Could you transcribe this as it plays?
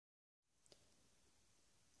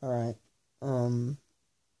Alright, I'm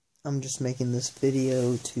just making this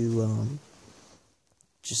video to,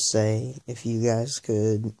 just say if you guys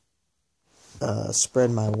could, spread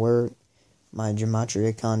my work, my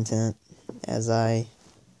gematria content, as I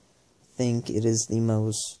think it is the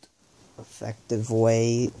most effective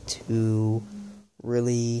way to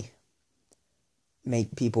really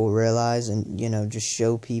make people realize and, just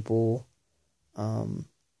show people,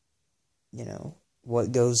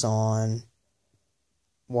 what goes on,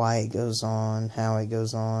 why it goes on, how it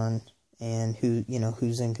goes on, and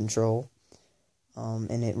who's in control.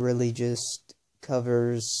 And it really just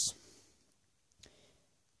covers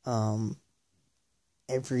everything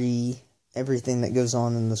that goes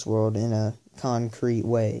on in this world in a concrete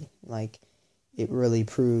way. Like, it really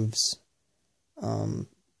proves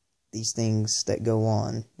these things that go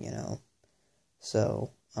on,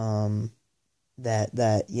 So,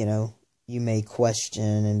 that you may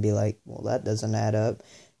question and be like, well, that doesn't add up.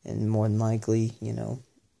 And more than likely, you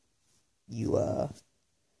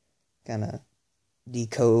kind of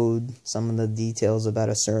decode some of the details about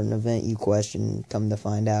a certain event you question, come to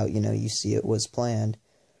find out, you see it was planned,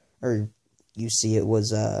 or you see it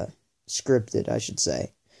was scripted, I should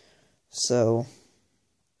say. So,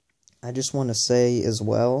 I just want to say as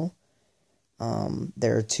well,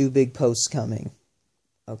 there are 2 big posts coming,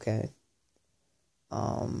 okay?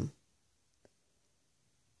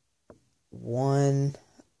 One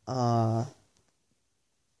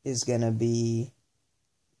is going to be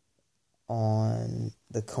on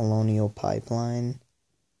the Colonial Pipeline,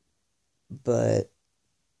 but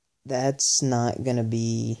that's not going to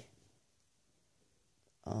be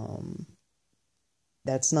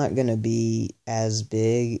as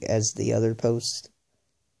big as the other post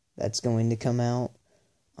that's going to come out,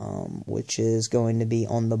 which is going to be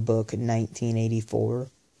on the book 1984.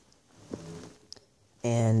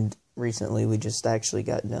 And recently we just actually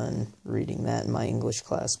got done reading that in my English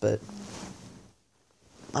class, but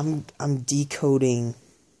I'm decoding.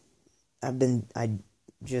 I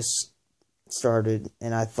just started,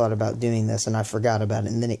 and I thought about doing this, and I forgot about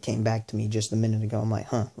it, and then it came back to me just a minute ago. I'm like,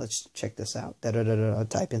 let's check this out.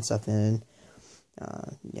 Typing stuff in,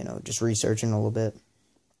 just researching a little bit.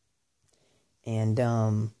 And,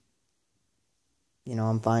 I'm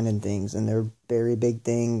finding things, and they're very big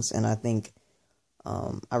things, and I think,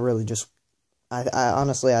 I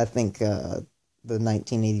honestly think, the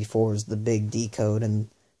 1984 is the big decode, and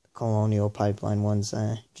the Colonial Pipeline one's,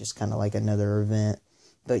 just kind of like another event.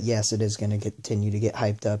 But yes, it is going to continue to get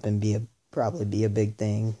hyped up and probably be a big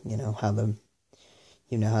thing, how the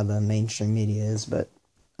mainstream media is, but,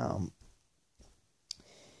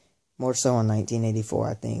 more so on 1984,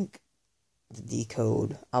 I think, the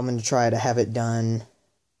decode. I'm going to try to have it done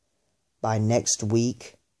by next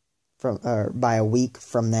week, by a week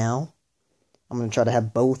from now. I'm going to try to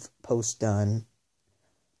have both posts done,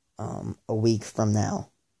 a week from now.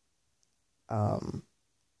 I'm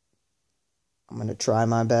going to try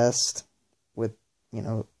my best with,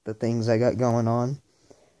 the things I got going on.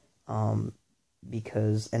 That's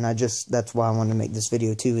why I wanted to make this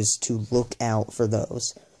video too, is to look out for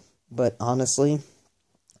those. But honestly,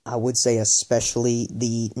 I would say especially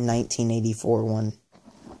the 1984 one.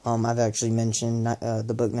 I've actually mentioned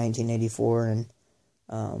the book 1984 in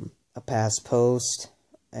a past post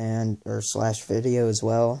or / video as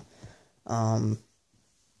well.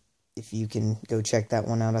 If you can go check that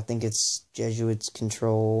one out, I think it's Jesuits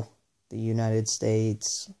Control the United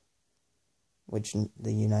States, which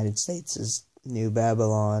the United States is New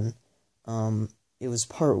Babylon. It was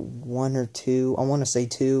part 1 or 2. I want to say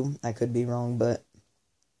 2. I could be wrong, but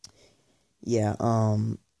yeah.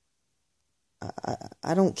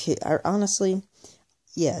 I don't care. Honestly,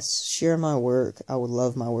 yes, share my work. I would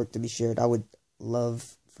love my work to be shared. I would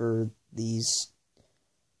love for these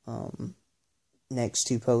next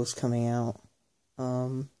 2 posts coming out.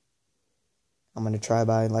 I'm going to try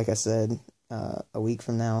by, like I said, a week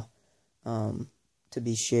from now, to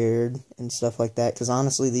be shared and stuff like that. Because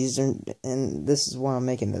honestly, and this is why I'm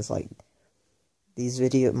making this, like,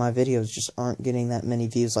 my videos just aren't getting that many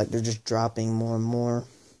views. Like, they're just dropping more and more.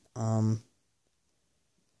 I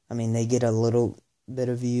mean, they get a little bit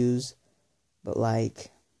of views, but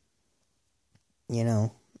like,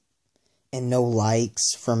 and no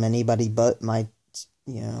likes from anybody but my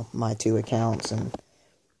 2 accounts, and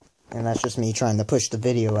that's just me trying to push the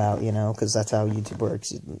video out, because that's how YouTube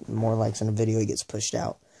works. More likes in a video, it gets pushed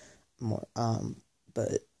out more.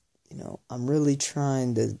 But, I'm really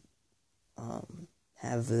trying to,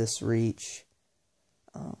 have this reach,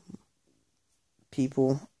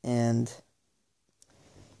 people, and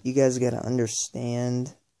you guys gotta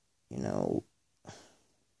understand,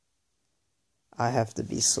 I have to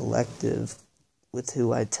be selective with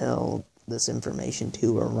who I tell this information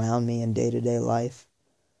to around me in day-to-day life.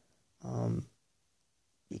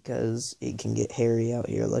 Because it can get hairy out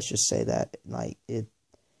here. Let's just say that, like, it,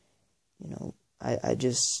 you know, I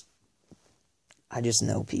just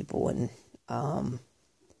know people, and,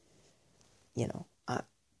 you know,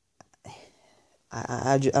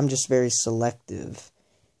 I'm just very selective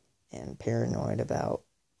and paranoid about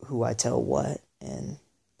who I tell what and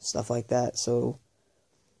stuff like that. So,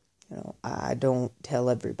 you know, I don't tell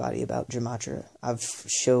everybody about Gematria. I've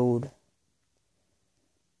showed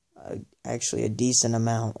actually a decent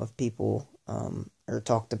amount of people, or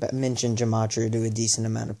mentioned Gematria to a decent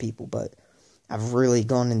amount of people, but I've really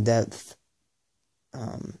gone in depth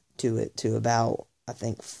to it to about, I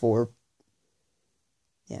think, four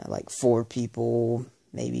people,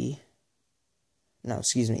 maybe. No,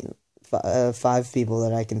 excuse me, 5 people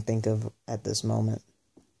that I can think of at this moment.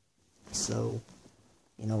 So,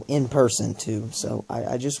 you know, in person too. So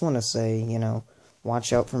I just want to say, you know,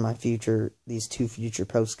 watch out for these 2 future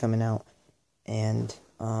posts coming out. And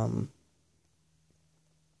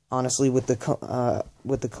honestly, with the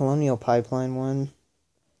Colonial Pipeline one,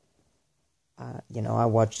 you know, I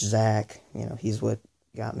watched Zach. You know, he's what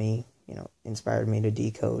got me, you know, inspired me to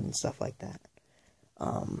decode and stuff like that.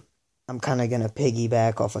 I'm kind of going to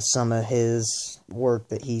piggyback off of some of his work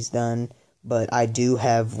that he's done, but I do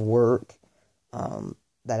have work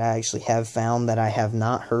that I actually have found that I have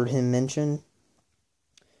not heard him mention.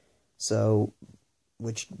 So,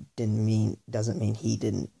 which doesn't mean he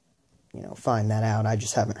didn't, you know, find that out. I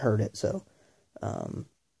just haven't heard it. So,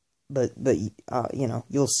 but you know,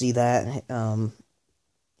 you'll see that,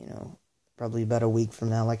 you know, probably about a week from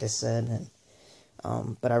now, like I said,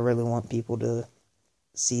 and, but I really want people to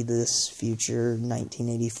see this future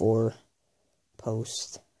 1984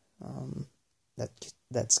 post,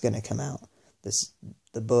 that's gonna come out.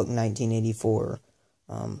 The book 1984,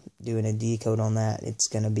 doing a decode on that, it's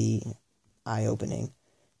gonna be eye-opening,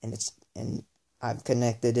 and I've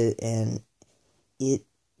connected it, and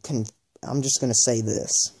I'm just gonna say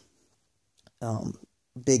this,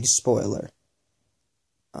 big spoiler,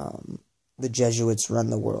 the Jesuits run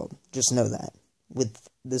the world. Just know that. With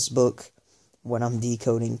this book, what I'm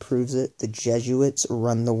decoding proves it. The Jesuits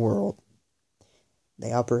run the world.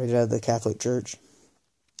 They operate out of the Catholic Church.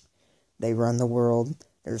 They run the world.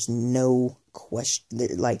 There's no question.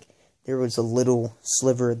 There was a little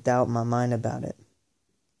sliver of doubt in my mind about it.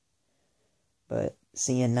 But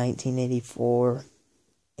seeing 1984,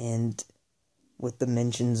 and with the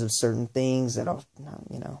mentions of certain things that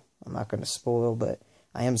you know, I'm not going to spoil, but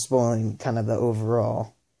I am spoiling kind of the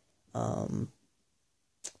overall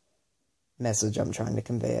message I'm trying to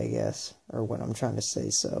convey, I guess, or what I'm trying to say.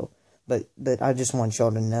 So, but I just want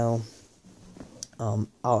y'all to know,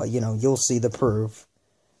 you know, you'll see the proof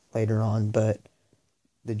later on, but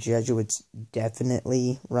the Jesuits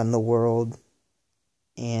definitely run the world,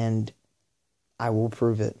 and I will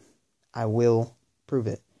prove it. I will prove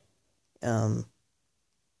it. And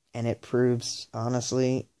it proves,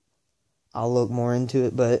 honestly, I'll look more into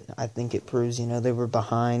it, but I think it proves, you know, they were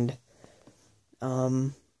behind,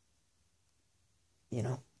 you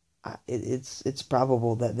know, it's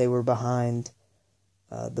probable that they were behind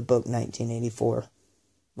the book 1984,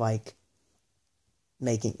 like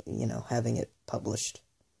making, you know, having it published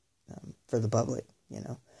for the public, you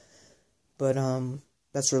know. But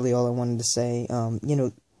that's really all I wanted to say. You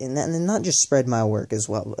know, and not just spread my work as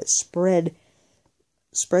well, but spread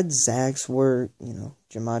Zach's work, you know,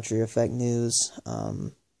 Gematria Effect News.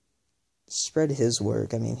 Spread his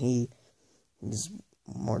work. I mean, he's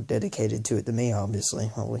more dedicated to it than me,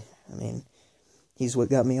 obviously. I mean, he's what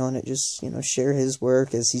got me on it. Just, you know, share his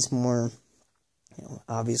work, as he's more, you know,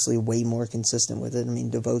 obviously way more consistent with it. I mean,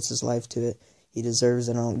 devotes his life to it. He deserves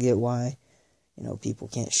it. I don't get why, you know, people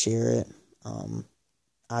can't share it.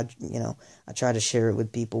 You know, I try to share it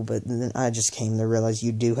with people, but then I just came to realize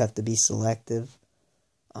you do have to be selective.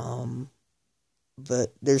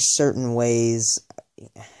 But there's certain ways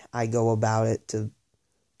I go about it to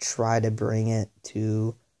try to bring it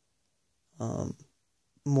to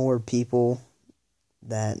more people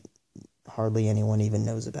that hardly anyone even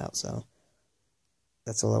knows about. So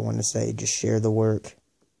that's all I want to say. Just share the work.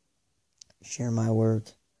 Share my work.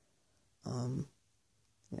 You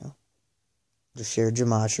know, just share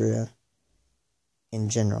Gematria in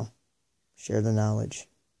general. Share the knowledge.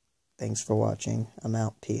 Thanks for watching. I'm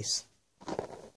out. Peace.